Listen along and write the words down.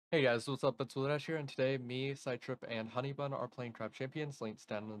Hey guys, what's up? It's Wulash here, and today me, Sidetrip, and Honeybun are playing Crab Champions. Links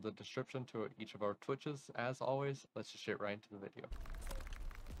down in the description to each of our Twitches. As always, let's just get right into the video.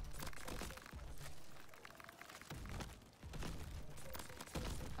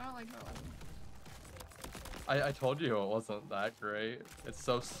 I don't like her weapon. I told you it wasn't that great. It's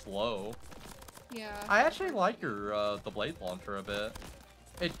so slow. Yeah. I actually like her, the blade launcher a bit.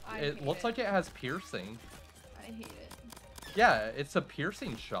 It hate looks it. like it has piercing. I hate it. Yeah, it's a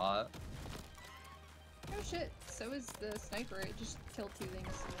piercing shot. Oh shit. So is the sniper. It just killed two things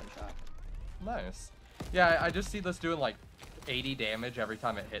in one shot. Nice. Yeah, I just see this doing like 80 damage every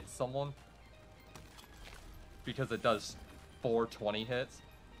time it hits someone. Because it does 420 hits.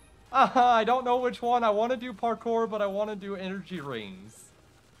 I don't know which one. I want to do parkour, but I want to do energy rings.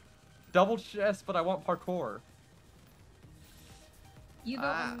 Double chest, but I want parkour. You go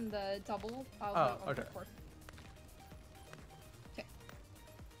on the double. I'll go on okay. parkour. Okay.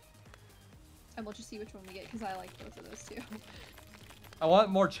 And we'll just see which one we get, because I like both of those too. I want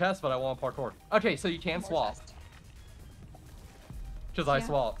more chest, but I want parkour. Okay, so you can More swap. chest. Because I Yeah.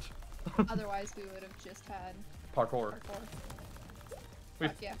 swapped. Otherwise, we would have just had Parkour. parkour. We,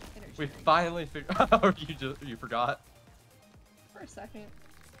 Yeah, energy we rings. finally figured out. You forgot. For a second.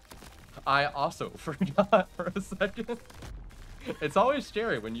 I also forgot for a second. It's always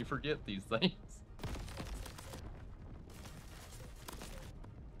scary when you forget these things.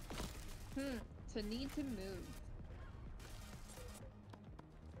 To need to move.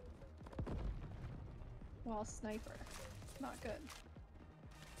 Well, sniper. Not good.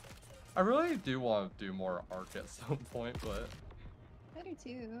 I really do want to do more arc at some point, but I do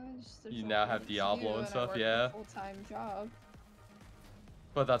too. There's you only now have one to Diablo do, and I stuff, work yeah. A full-time job.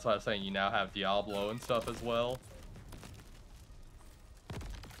 But that's what I was saying, you now have Diablo and stuff as well.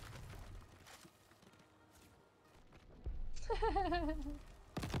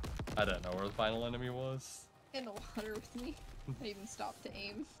 I don't know where the final enemy was. In the water with me. I even stopped to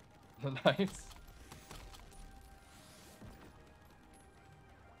aim. Nice.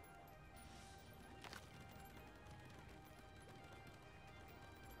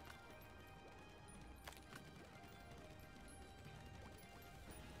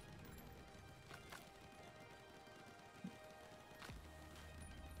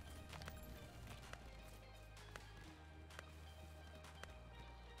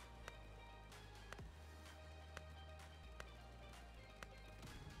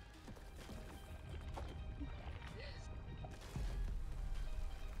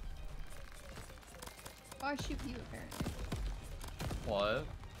 Oh, I shoot you apparently. What?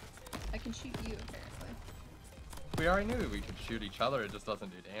 I can shoot you apparently. We already knew we could shoot each other, it just doesn't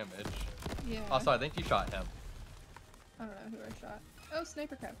do damage. Yeah. Also, I think you shot him. I don't know who I shot. Oh,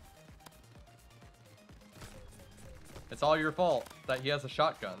 sniper crab. It's all your fault that he has a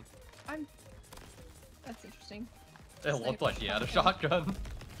shotgun. That's interesting. It looked Sniper like he had a shotgun. shotgun.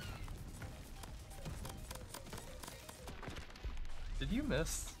 Did you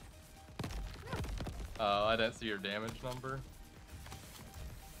miss? Oh, I didn't see your damage number.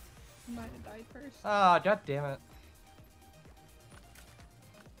 Might have died first. Ah, god damn it.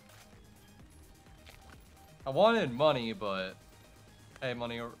 I wanted money, but hey,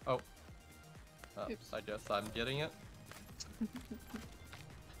 money or Oops. I guess I'm getting it.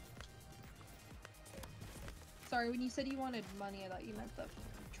 Sorry, when you said you wanted money, I thought you meant the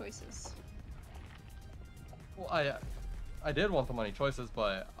choices. Well, I did want the money choices,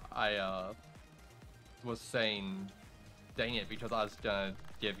 but I was saying dang it because I was gonna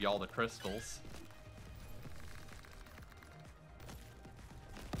give y'all the crystals.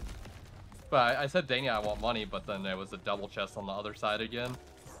 But I said dang it, I want money, but then there was a double chest on the other side again.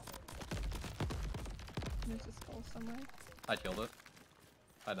 There's a skull somewhere. I killed it,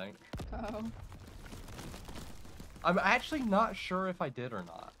 I think. Oh. I'm actually not sure if I did or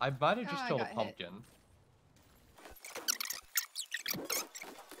not. I might have just I killed a got hit. pumpkin.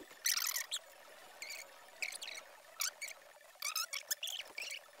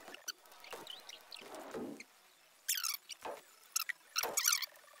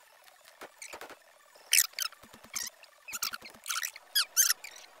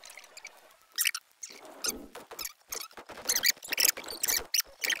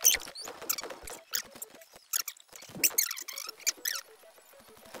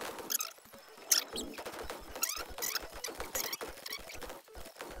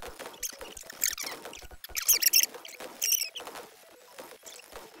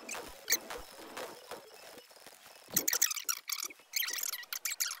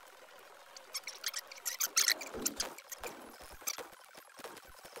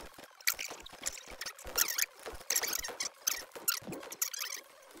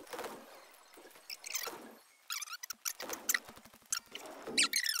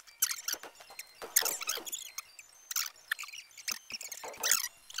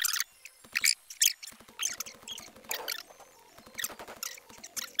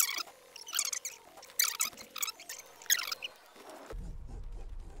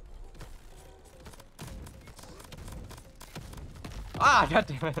 Ah,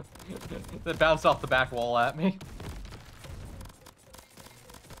 goddammit. That bounced off the back wall at me.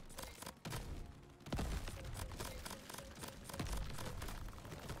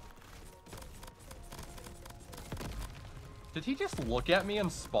 Did he just look at me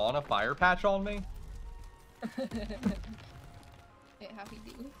and spawn a fire patch on me? Yeah, how he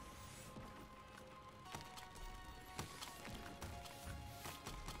do?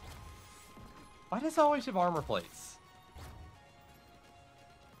 Why does it always have armor plates?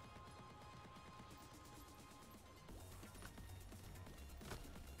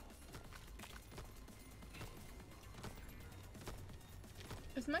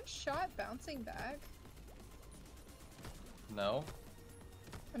 Is my shot bouncing back? No.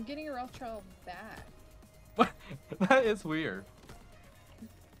 I'm getting a rough trail back. What? That is weird.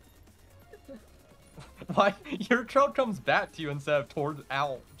 Why? Your trail comes back to you instead of towards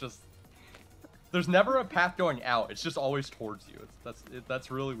out. Just there's never a path going out. It's just always towards you.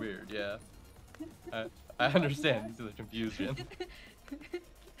 That's really weird. Yeah. I understand the confusion.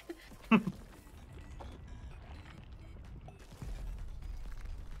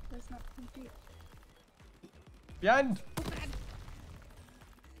 That's not compute. Behind. Oh, God.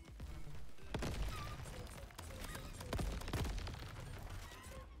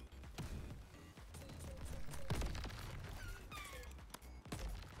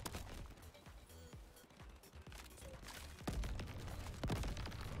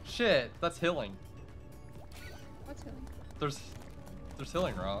 Shit, that's healing. What's healing? There's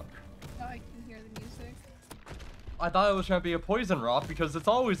healing rock. Oh, I can hear the music. I thought it was gonna be a poison rock because it's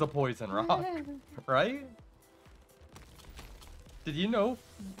always a poison rock, right? Did you know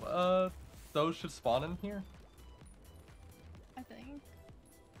those should spawn in here? I think.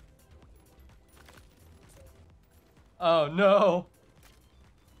 Oh no!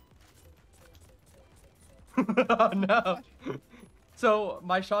 Oh no! So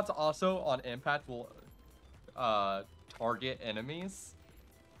my shots also on impact will target enemies.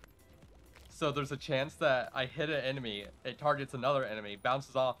 So there's a chance that I hit an enemy, it targets another enemy,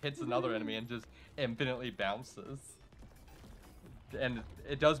 bounces off, hits another enemy, and just infinitely bounces. And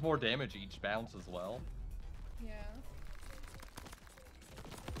it does more damage each bounce as well. Yeah.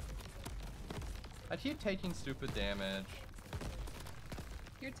 I keep taking stupid damage.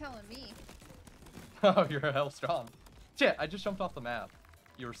 You're telling me. Oh, you're hell strong. Shit, I just jumped off the map.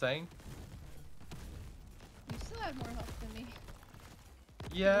 You were saying? You still have more health than me.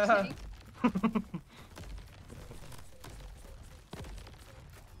 Yeah.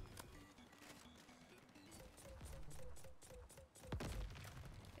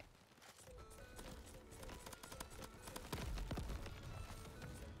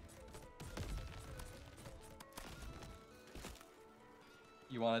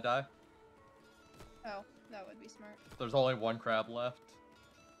 You wanna die? Oh, that would be smart. There's only one crab left.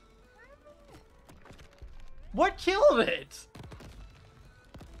 What killed it?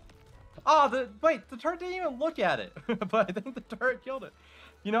 Oh, wait, the turret didn't even look at it. But I think the turret killed it.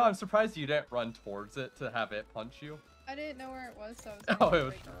 You know, I'm surprised you didn't run towards it to have it punch you. I didn't know where it was, so I was Oh, gonna it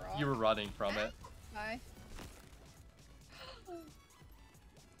was, break a rock. you were running from it. Bye.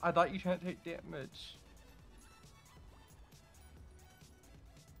 I thought you couldn't take damage.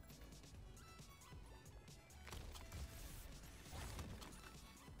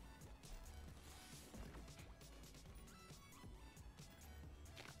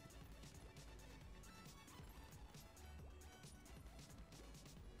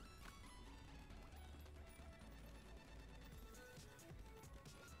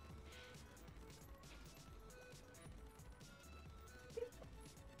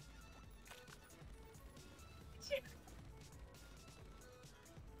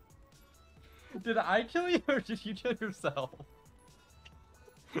 Did I kill you or did you kill yourself?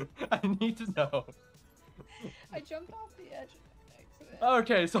 I need to know. I jumped off the edge by accident.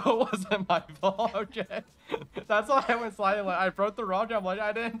 Okay, so it wasn't my fault. Okay. That's why I went silent. I broke the rock. I'm like,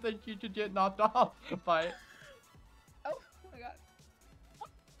 I didn't think you could get knocked off by it. Oh my god.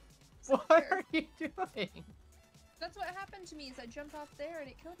 What are you doing? That's what happened to me, is I jumped off there and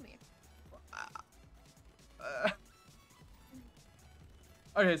it killed me.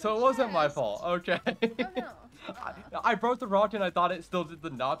 Okay, so it wasn't my fault. Okay. Oh no. I broke the rock and I thought it still did the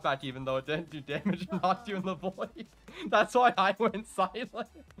knockback even though it didn't do damage and knocked you in the void. That's why I went silent.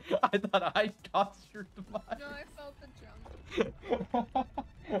 I thought I caused your demise. No, I felt the jump.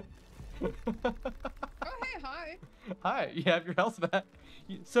 Oh hey, hi. Hi, you have your health back.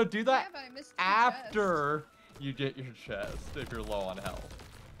 So do that Yeah, but I missed your after you get your chest if you're low on health.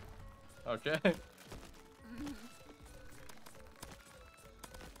 Okay? chest.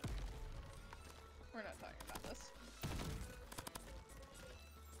 We're not talking about this.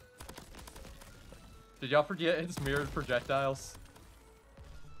 Did y'all forget it's mirrored projectiles?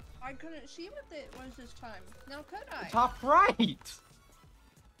 I couldn't see what it was this time. Now could I? Top right!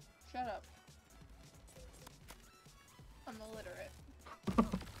 Shut up. I'm illiterate.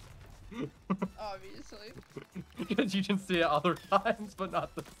 Obviously. Because you can see it other times, but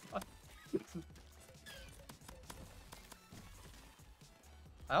not this time.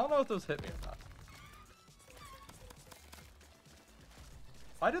 I don't know if those hit me or not.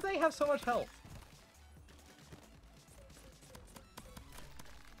 Why do they have so much health?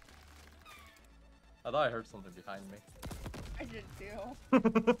 I thought I heard something behind me. I did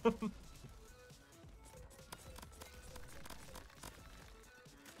too.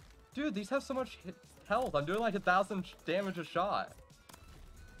 Dude, these have so much health. I'm doing like 1,000 damage a shot.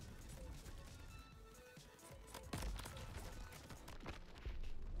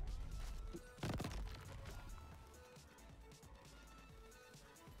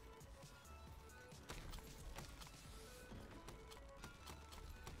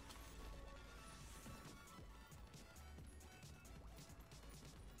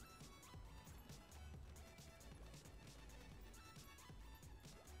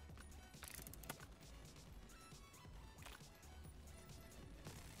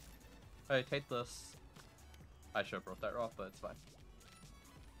 Hey, take this. I should have broke that rock, but it's fine.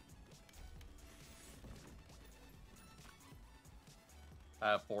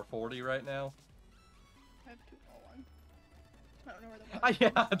 I have 440 right now. I have 201. I don't know where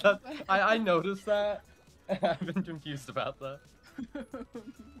the Yeah, I noticed that. I've been confused about that.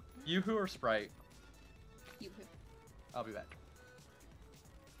 Yoo-hoo or Sprite? Yoo-hoo. I'll be back.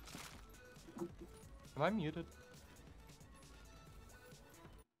 Am I muted?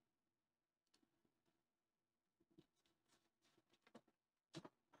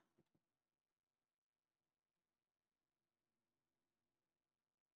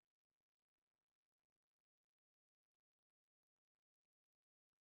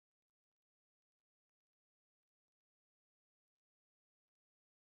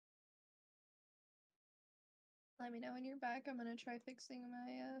 Let me know when you're back. I'm gonna try fixing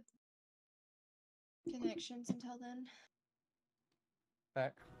my connections until then.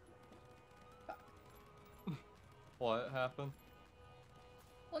 Back. Fuck. What happened?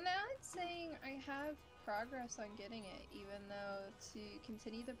 Well, now it's saying I have progress on getting it, even though to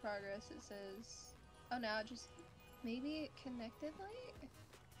continue the progress it says... Oh, now it just... Maybe it connected late?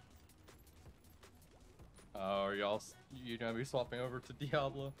 Oh, are you gonna be swapping over to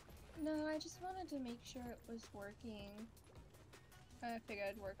Diablo? No, I just wanted to make sure it was working. I figured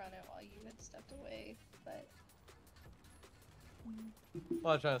I'd work on it while you had stepped away, but...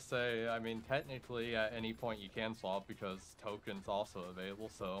 Well, I was trying to say, I mean, technically at any point you can swap because tokens also available,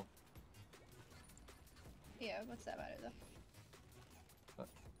 so... Yeah, what's that matter though?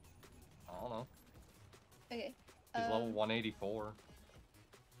 I don't know. Okay. He's level 184.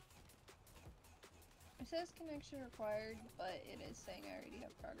 It says connection required, but it is saying I already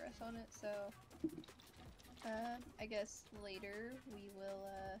have progress on it, so... I guess later we will,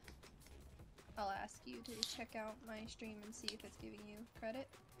 I'll ask you to check out my stream and see if it's giving you credit,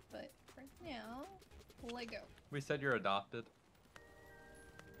 but for now, let go. We said you're adopted.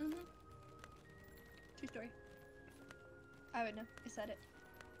 Mm-hmm. True story. I would know. I said it.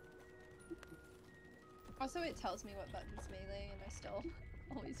 Also, it tells me what button's melee, and I still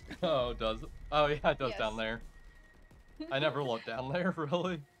always forget. Oh, does it? Oh, yeah, it does Yes. down there. I never looked down there,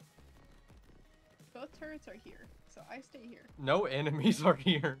 really. Both turrets are here, so I stay here. No enemies are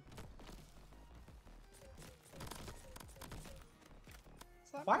here.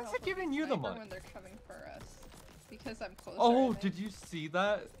 It's not Why gonna is help it giving with you the sniper money? when they're coming for us? Because I'm closer. Oh, I think. did you see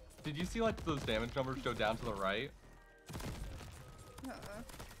that? Did you see, like, those damage numbers go down to the right? Uh-uh.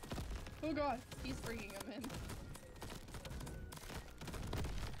 Oh god, he's bringing them in.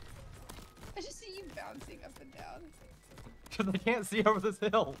 I just see you bouncing up and down. Because I can't see over this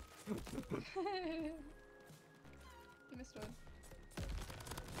hill. You missed one.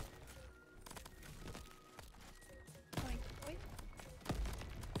 Oink, oink.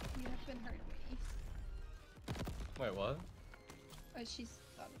 You have been hurting me. Wait, what? Oh, she's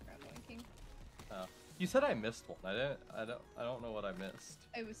on the ground oinking. Oh. You said I missed one. I don't know what I missed.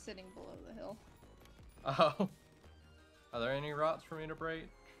 I was sitting below the hill. Oh. Are there any rots for me to break?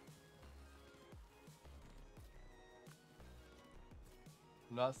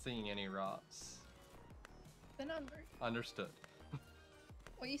 I'm not seeing any rots. Then onward. Understood.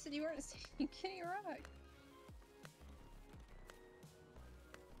 Well, you said you weren't seeing any rock.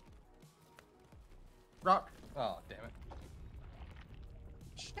 Rock! Oh, damn it.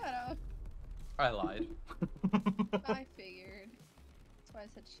 Shut up. I lied. I figured. That's why I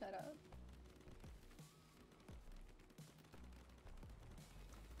said shut up.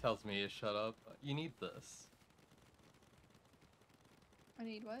 tells me to shut up. You need this. I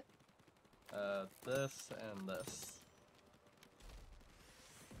need what? This and this.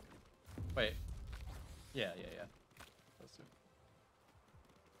 Wait. Yeah. Those two.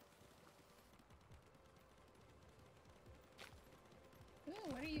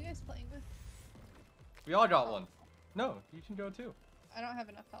 Ooh, what are you guys playing with? We all got one. No, you can go too. I don't have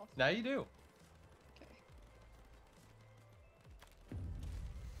enough health. Now you do. Okay.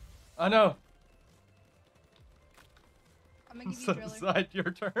 Oh no. I'm gonna give you driller. Side,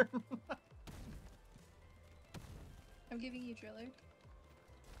 your turn. I'm giving you driller.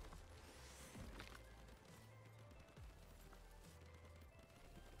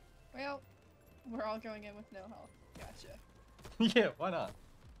 Well, we're all going in with no health. Gotcha. Yeah, why not?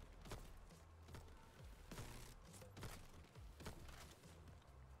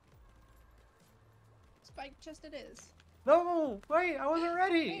 Spike chest it is. No, wait, I wasn't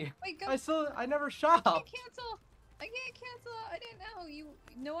ready. Wait, go. I never I shopped. can't cancel. I can't cancel. I didn't know.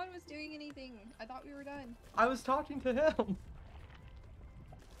 No one was doing anything. I thought we were done. I was talking to him.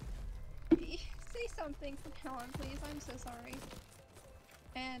 Say something from now on, please. I'm so sorry.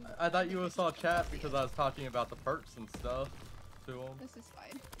 And I thought you saw chat because I was talking about the perks and stuff to him. This is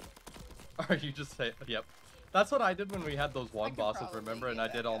fine. Or you just say, yep. That's what I did when we had those one could bosses, probably remember? get And I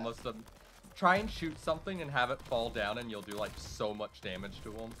back did up. almost a... Try and shoot something and have it fall down and you'll do like so much damage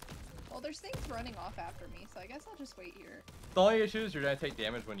to them. Well, there's things running off after me, so I guess I'll just wait here. The only issue is you're gonna take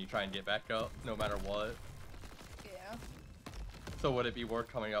damage when you try and get back up, no matter what. Yeah. So would it be worth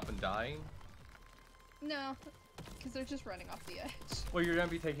coming up and dying? No, because they're just running off the edge. Well, you're gonna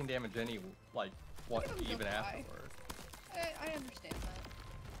be taking damage any, like, what, Let 'em go even fly. afterward. I understand that.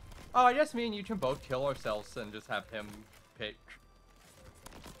 Oh, I guess me and you can both kill ourselves and just have him pick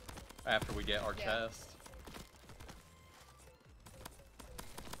after we get our Yeah. chest.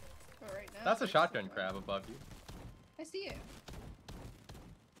 But right now, That's a there's shotgun no- crab above you. I see it.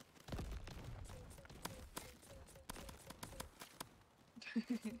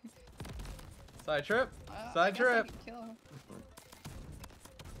 Side trip? I Side guess I trip! could kill him.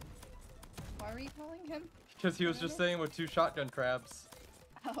 Why were you calling him? Because he was just saying with 2 shotgun crabs.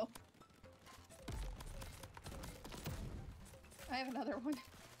 Oh. I have another one.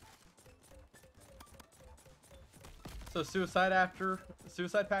 So suicide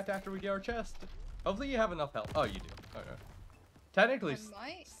pact after we get our chest. Hopefully you have enough health. Oh, you do. Okay. Technically, I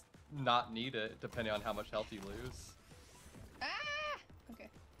might. not need it depending on how much health you lose. Ah! Okay.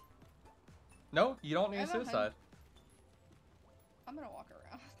 No, you don't need I a have a suicide. I'm gonna walk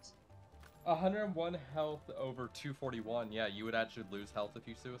around. 101 health over 241. Yeah, you would actually lose health if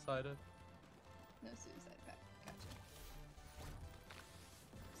you suicided. No suicide pact. Gotcha.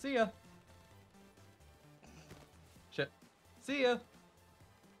 See ya. Shit. See ya.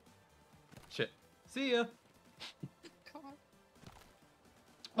 Shit. See ya. God.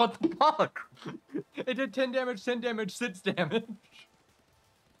 What the fuck? It did 10 damage, 10 damage, 6 damage.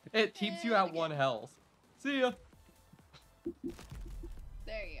 It keeps you at 1 health. See ya.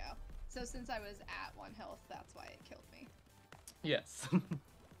 There you go. So since I was at 1 health, that's why it killed me. Yes.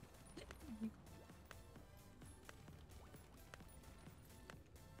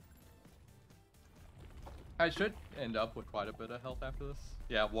 I should end up with quite a bit of health after this.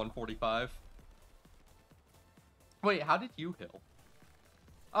 Yeah, 145. Wait, how did you heal?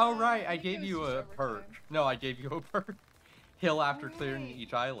 Oh, right, I think it gave was you just a over perk. time. No, I gave you a perk. Heal after clearing Right.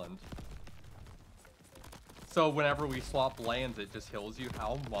 each island. So whenever we swap lands, it just heals you.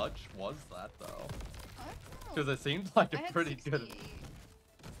 How much was that, though? I don't know. Because it seemed like I a had pretty good... 68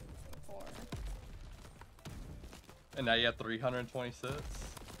 before. And now you have 326?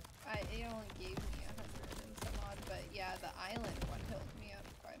 It only gave me 100 and some odd, but yeah, the island one healed me up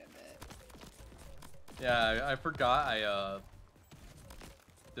quite a bit. Yeah, I forgot I,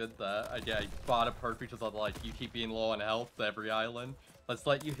 did that. I bought a perk because I was like, you keep being low on health every island. Let's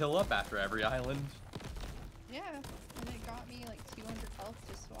let you heal up after every island. Yeah, and it got me like 200 health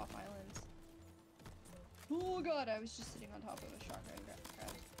to swap islands. Oh god, I was just sitting on top of a shotgun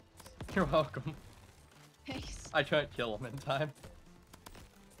crab. You're welcome. Thanks. I couldn't kill him in time.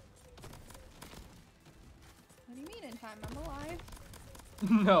 What do you mean in time? I'm alive.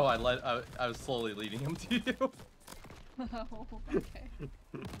 No, I was slowly leading him to you. Oh, okay. Let's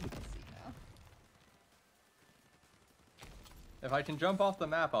see now. If I can jump off the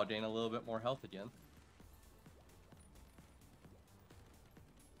map, I'll gain a little bit more health again.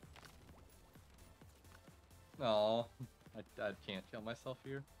 Oh, I can't kill myself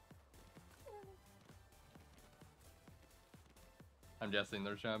here. I'm guessing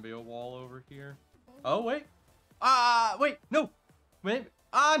there's gonna be a wall over here. Oh, wait. Wait, no. Wait.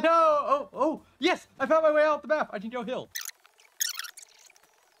 Ah, no! Oh, oh, yes! I found my way out the map. I can go hill.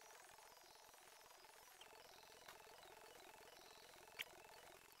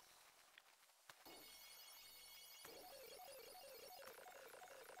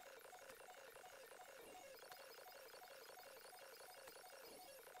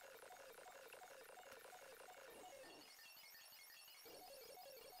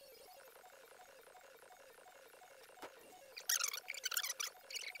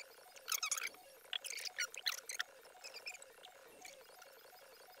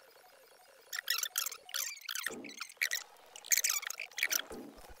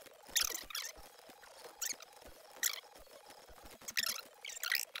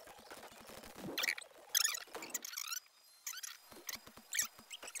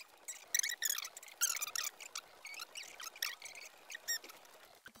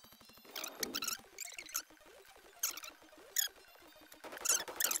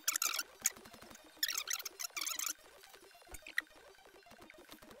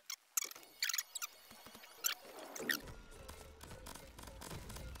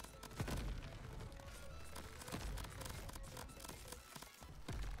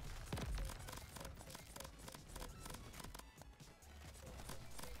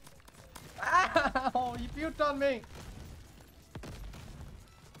 Ow! You puked on me!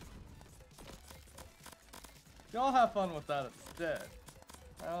 Y'all have fun with that instead.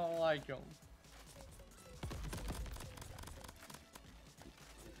 I don't like them.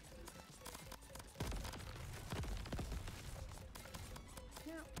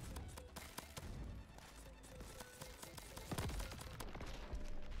 Yeah.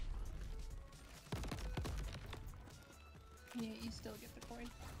 Yeah, you still get the coin.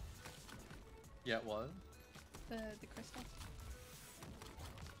 Yeah, what? The crystal.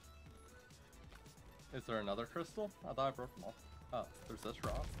 Is there another crystal? I thought I broke them all. Oh, there's this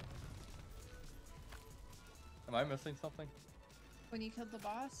rock. Am I missing something? When you killed the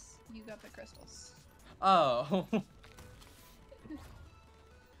boss, you got the crystals. Oh.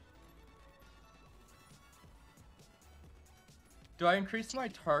 Do I increase my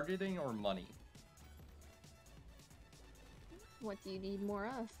targeting or money? What do you need more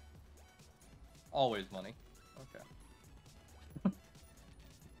of? Always money. Okay.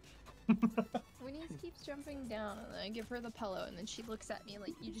 Winnie keeps jumping down, and then I give her the pillow, and then she looks at me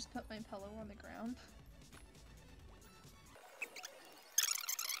like, you just put my pillow on the ground.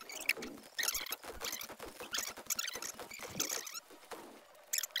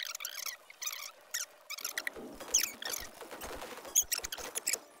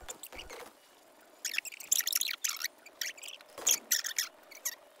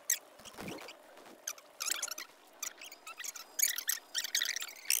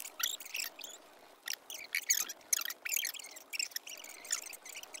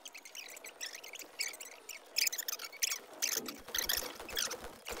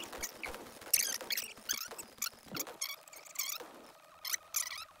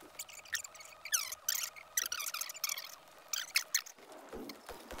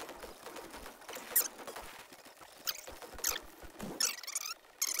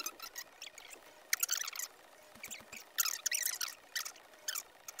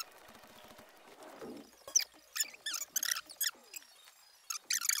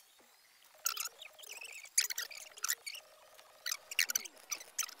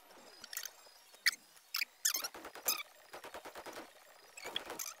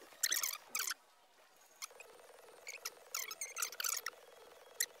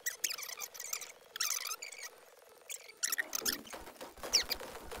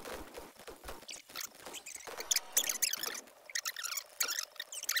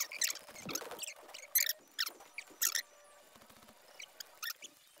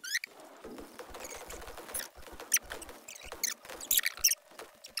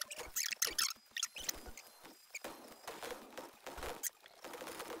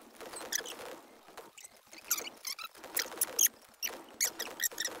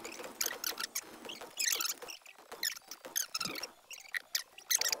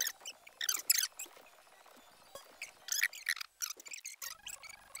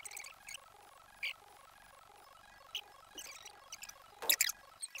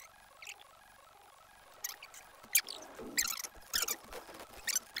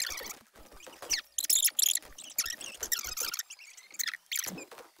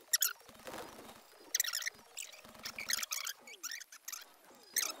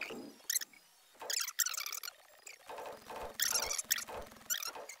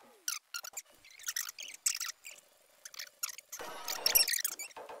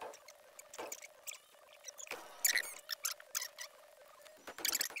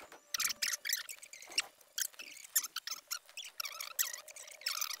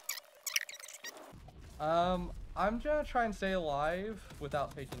 I'm gonna try and stay alive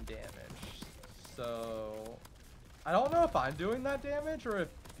without taking damage. So, I don't know if I'm doing that damage or if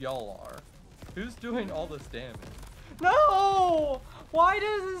y'all are. Who's doing all this damage? No! Why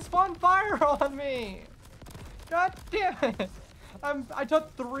does this spawn fire on me? God damn it! I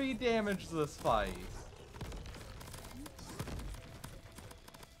took 3 damage this fight.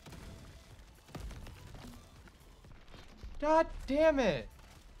 God damn it!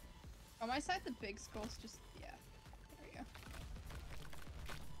 On my side, the big skull's just, yeah. There we go.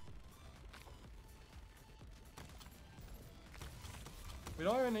 We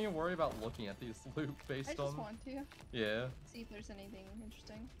don't even need to worry about looking at these loot based I on. just want to Yeah. see if there's anything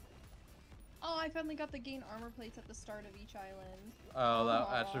interesting. Oh, I finally got the gain armor plates at the start of each island. Oh, that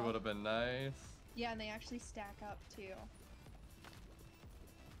actually Aw. would have been nice. Yeah, and they actually stack up too.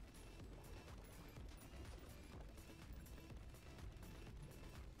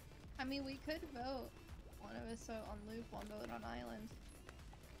 I mean, we could vote. One of us vote on loop, one vote on island.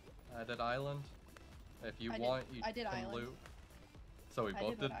 I did island. If you I want, you did can island. loot. So we I both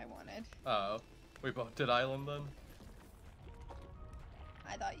did did. what I wanted. Oh, we both did island then.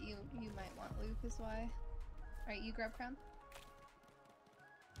 I thought you might want loop is why. Alright, you grab crown.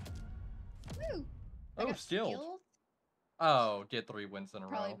 Woo! I Oh, got skilled. Oh, get 3 wins in a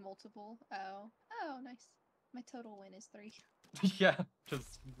Probably row. multiple. Oh, nice. My total win is 3. Yeah,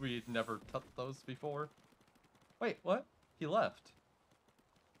 because we never touched those before. Wait, what? He left.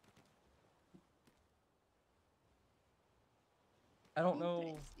 I don't know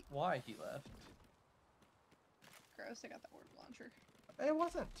Interesting. why he left. Gross, I got that word launcher. It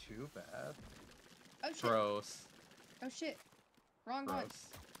wasn't too bad. Oh shit. Gross. Oh shit. Wrong one. Gross.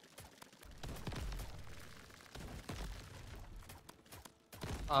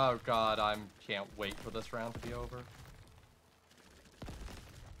 Oh god, I can't wait for this round to be over.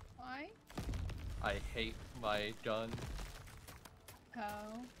 Why? I hate my gun. Oh.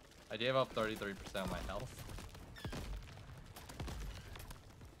 I gave up 33% of my health.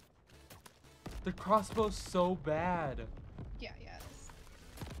 The crossbow's so bad. Yeah, it is.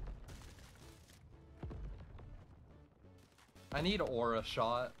 I need aura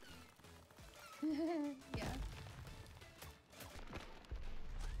shot. Yeah.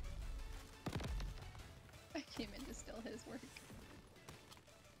 I came in to steal his work.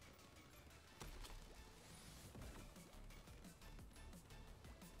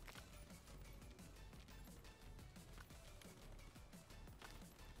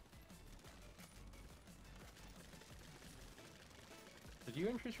 Did you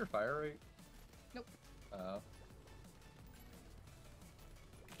increase your fire rate? Nope. Oh.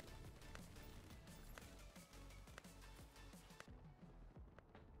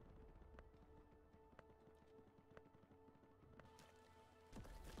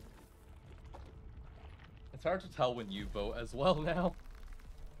 It's hard to tell when you vote as well now.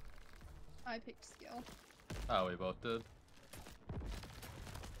 I picked skill. Oh, we both did.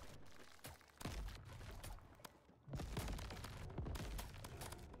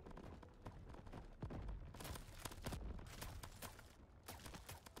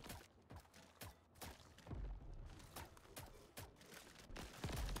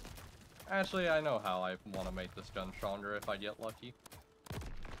 Actually, I know how I want to make this gun stronger if I get lucky.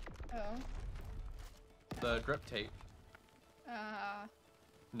 Oh. The grip tape. Uh,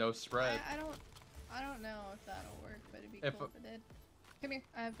 No spread. I don't know if that'll work, but it'd be If- cool if it did. Come here,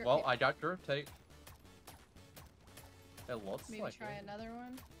 I have grip Well, tape. I got grip tape. It looks Maybe like try it. another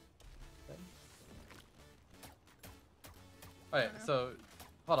one. Okay, know. so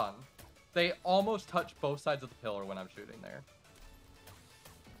hold on. They almost touch both sides of the pillar when I'm shooting there.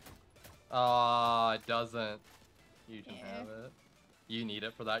 Ah, it doesn't. You can Yeah. have it. You need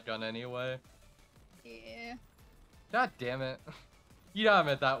it for that gun anyway. Yeah. God damn it. You gotta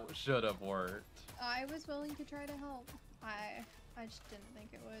admit that should have worked. I was willing to try to help. I just didn't think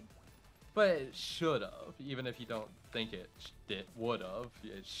it would. But it should have. Even if you don't think it would have.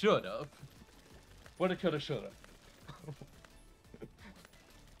 It should have. Woulda, coulda, shoulda.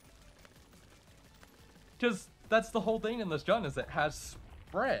 Because that's the whole thing in this gun is it has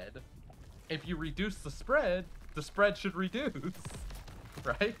spread. If you reduce the spread should reduce.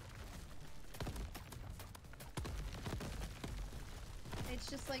 Right? It's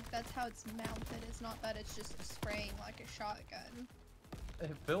just like that's how it's mounted. It's not that it's just spraying like a shotgun.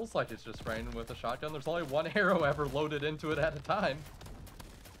 It feels like it's just spraying with a shotgun. There's only one arrow ever loaded into it at a time.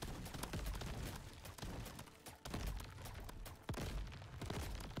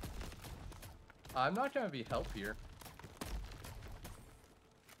 I'm not gonna be help here.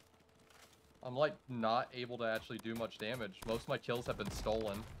 I'm like not able to actually do much damage. Most of my kills have been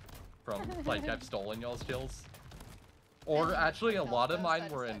stolen. from like I've stolen y'all's kills. Or And actually, a health lot of though, mine so I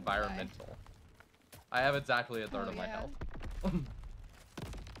were decided to die. environmental. I have exactly a third Oh, of my yeah. health.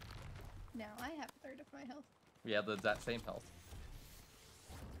 Now I have a third of my health. We have the exact same health.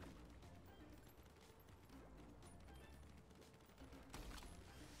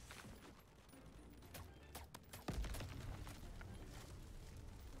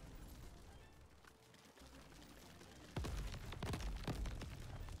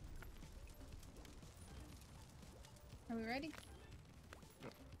 Are we ready?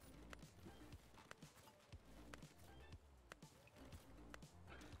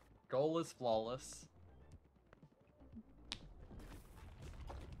 Goal is flawless.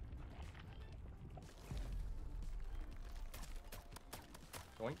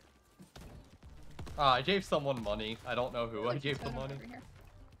 Joink. I gave someone money. I don't know who I There's a gave the totem money. over here.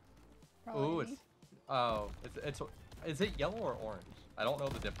 Probably Ooh, me. it's oh, it's is it yellow or orange? I don't know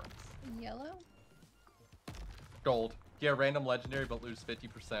the difference. Yellow? Gold. Get a random legendary, but lose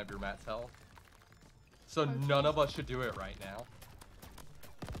 50% of your mat's health. So Okay. none of us should do it right now.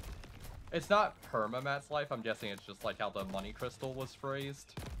 It's not perma Matt's life. I'm guessing it's just like how the money crystal was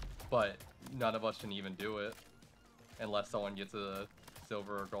phrased. But none of us can even do it unless someone gets a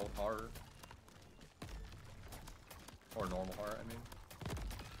silver or gold heart. Or normal heart, I mean.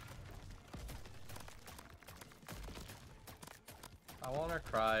 I want to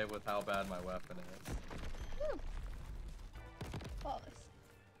cry with how bad my weapon is. Whew. Flawless.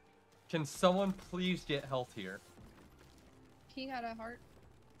 Can someone please get health here? He got a heart.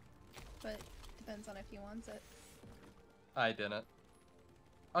 But depends on if he wants it. I didn't.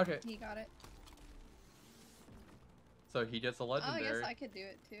 Okay, He got it. so he gets a Oh, I legendary. guess I could do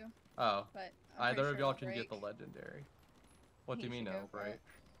it too. Oh, But I'm either pretty of sure y'all it'll can get the break. legendary. What do He you mean should no, go for right? it.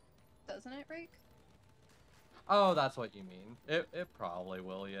 Doesn't it break? Oh, that's what you mean. It probably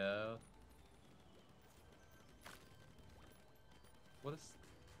will, yeah. What is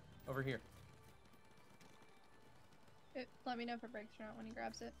over here? Let me know if it breaks or not when he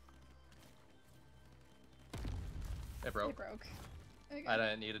grabs it. It broke. It broke. Okay. I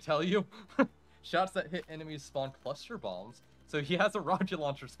didn't need to tell you. Shots that hit enemies spawn cluster bombs. So he has a rocket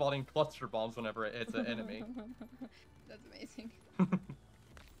launcher spawning cluster bombs whenever it hits an enemy. That's amazing.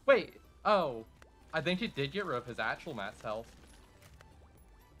 Wait, oh. I think he did get rid of his actual max health.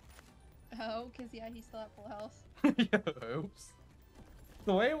 Oh, because yeah, he's still at full health. Yeah, oops.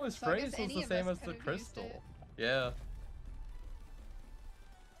 The way it was So I guess phrased was any the of same us as the could've used crystal. it. Yeah.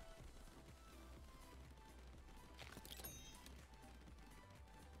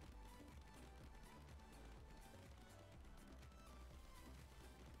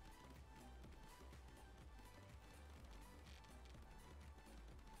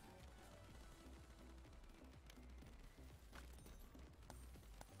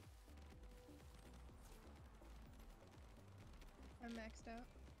 I'm maxed out.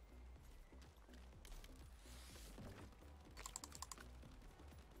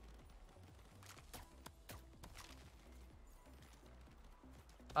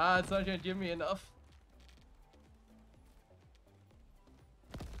 Ah, it's not gonna give me enough.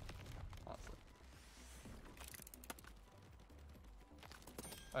 Honestly.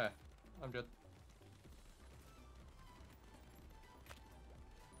 Oh yeah, I'm good.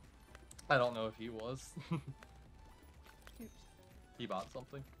 I don't know if he was. Oops. He bought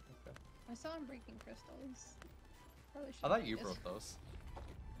something. Okay. I saw him breaking crystals. Probably I should've thought you waited. broke those.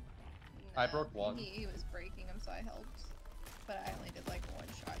 I No, broke one. He was breaking them, so I helped. But I only did like one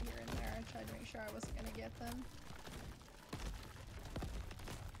shot here and there. I tried to make sure I wasn't gonna get them.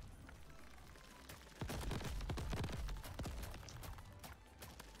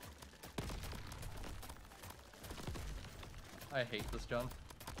 I hate this gun.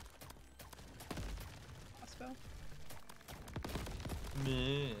 Crossbow.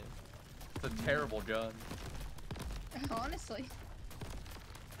 Meh. It's a terrible gun. Honestly.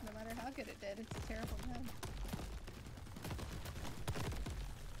 No matter how good it did, it's a terrible gun.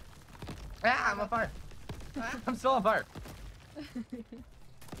 Ah, I'm on fire. I'm still on fire.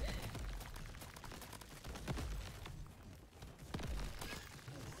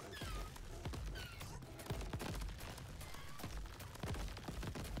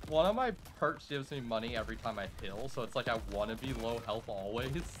 One of my perks gives me money every time I heal, so it's like I want to be low health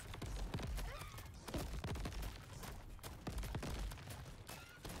always.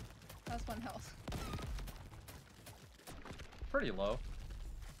 That's one health. Pretty low.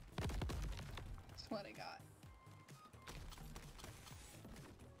 That's what I got.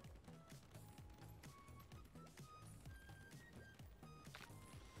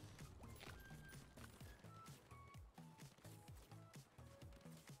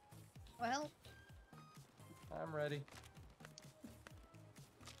 Well, I'm ready.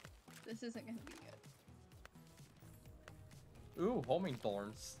 this isn't gonna be Ooh, homing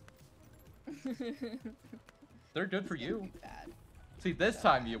thorns. good. They're good for It's gonna you. be bad. See, this So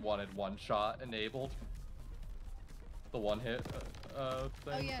time bad. you wanted one shot enabled. The one hit thing Oh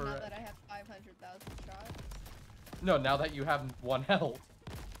yeah, for now that I have 500,000 shots. No, now that you have one health.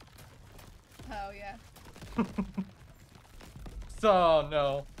 Oh yeah. So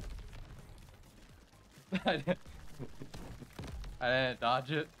no. I didn't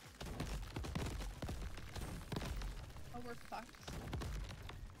dodge it. Oh, we're fucked.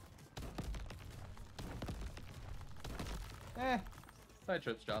 Side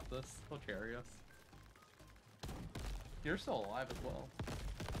trips got this. They'll carry us. You're still alive as well.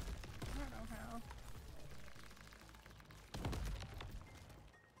 I don't know how.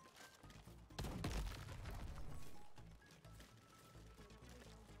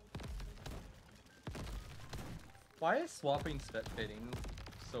 Why is swapping spectating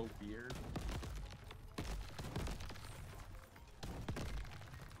so weird?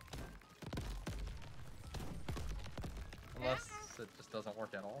 Unless it just doesn't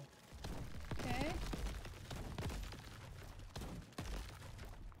work at all. Okay.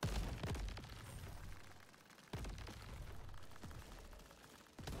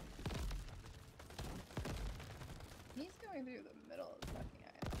 He's going through the middle of the fucking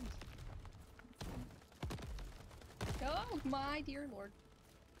island. Oh my dear lord.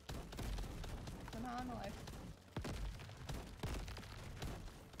 Banana life.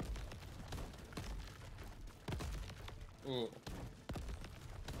 Ooh.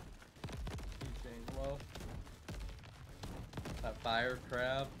 Keychain low. That fire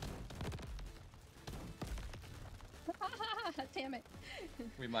crab. Damn it.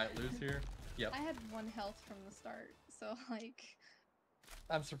 We might lose here. Yep. I had 1 health from the start, so like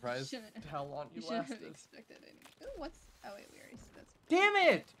I'm surprised shouldn't- how long you you shouldn't have lasted. expected any. Ooh, what's? Oh wait, we already said that's. Damn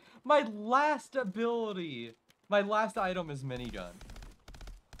it! My last ability. My last item is minigun.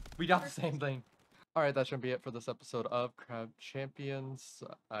 We got the same thing. Alright, that should be it for this episode of Crab Champions.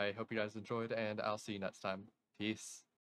 I hope you guys enjoyed, and I'll see you next time. Peace.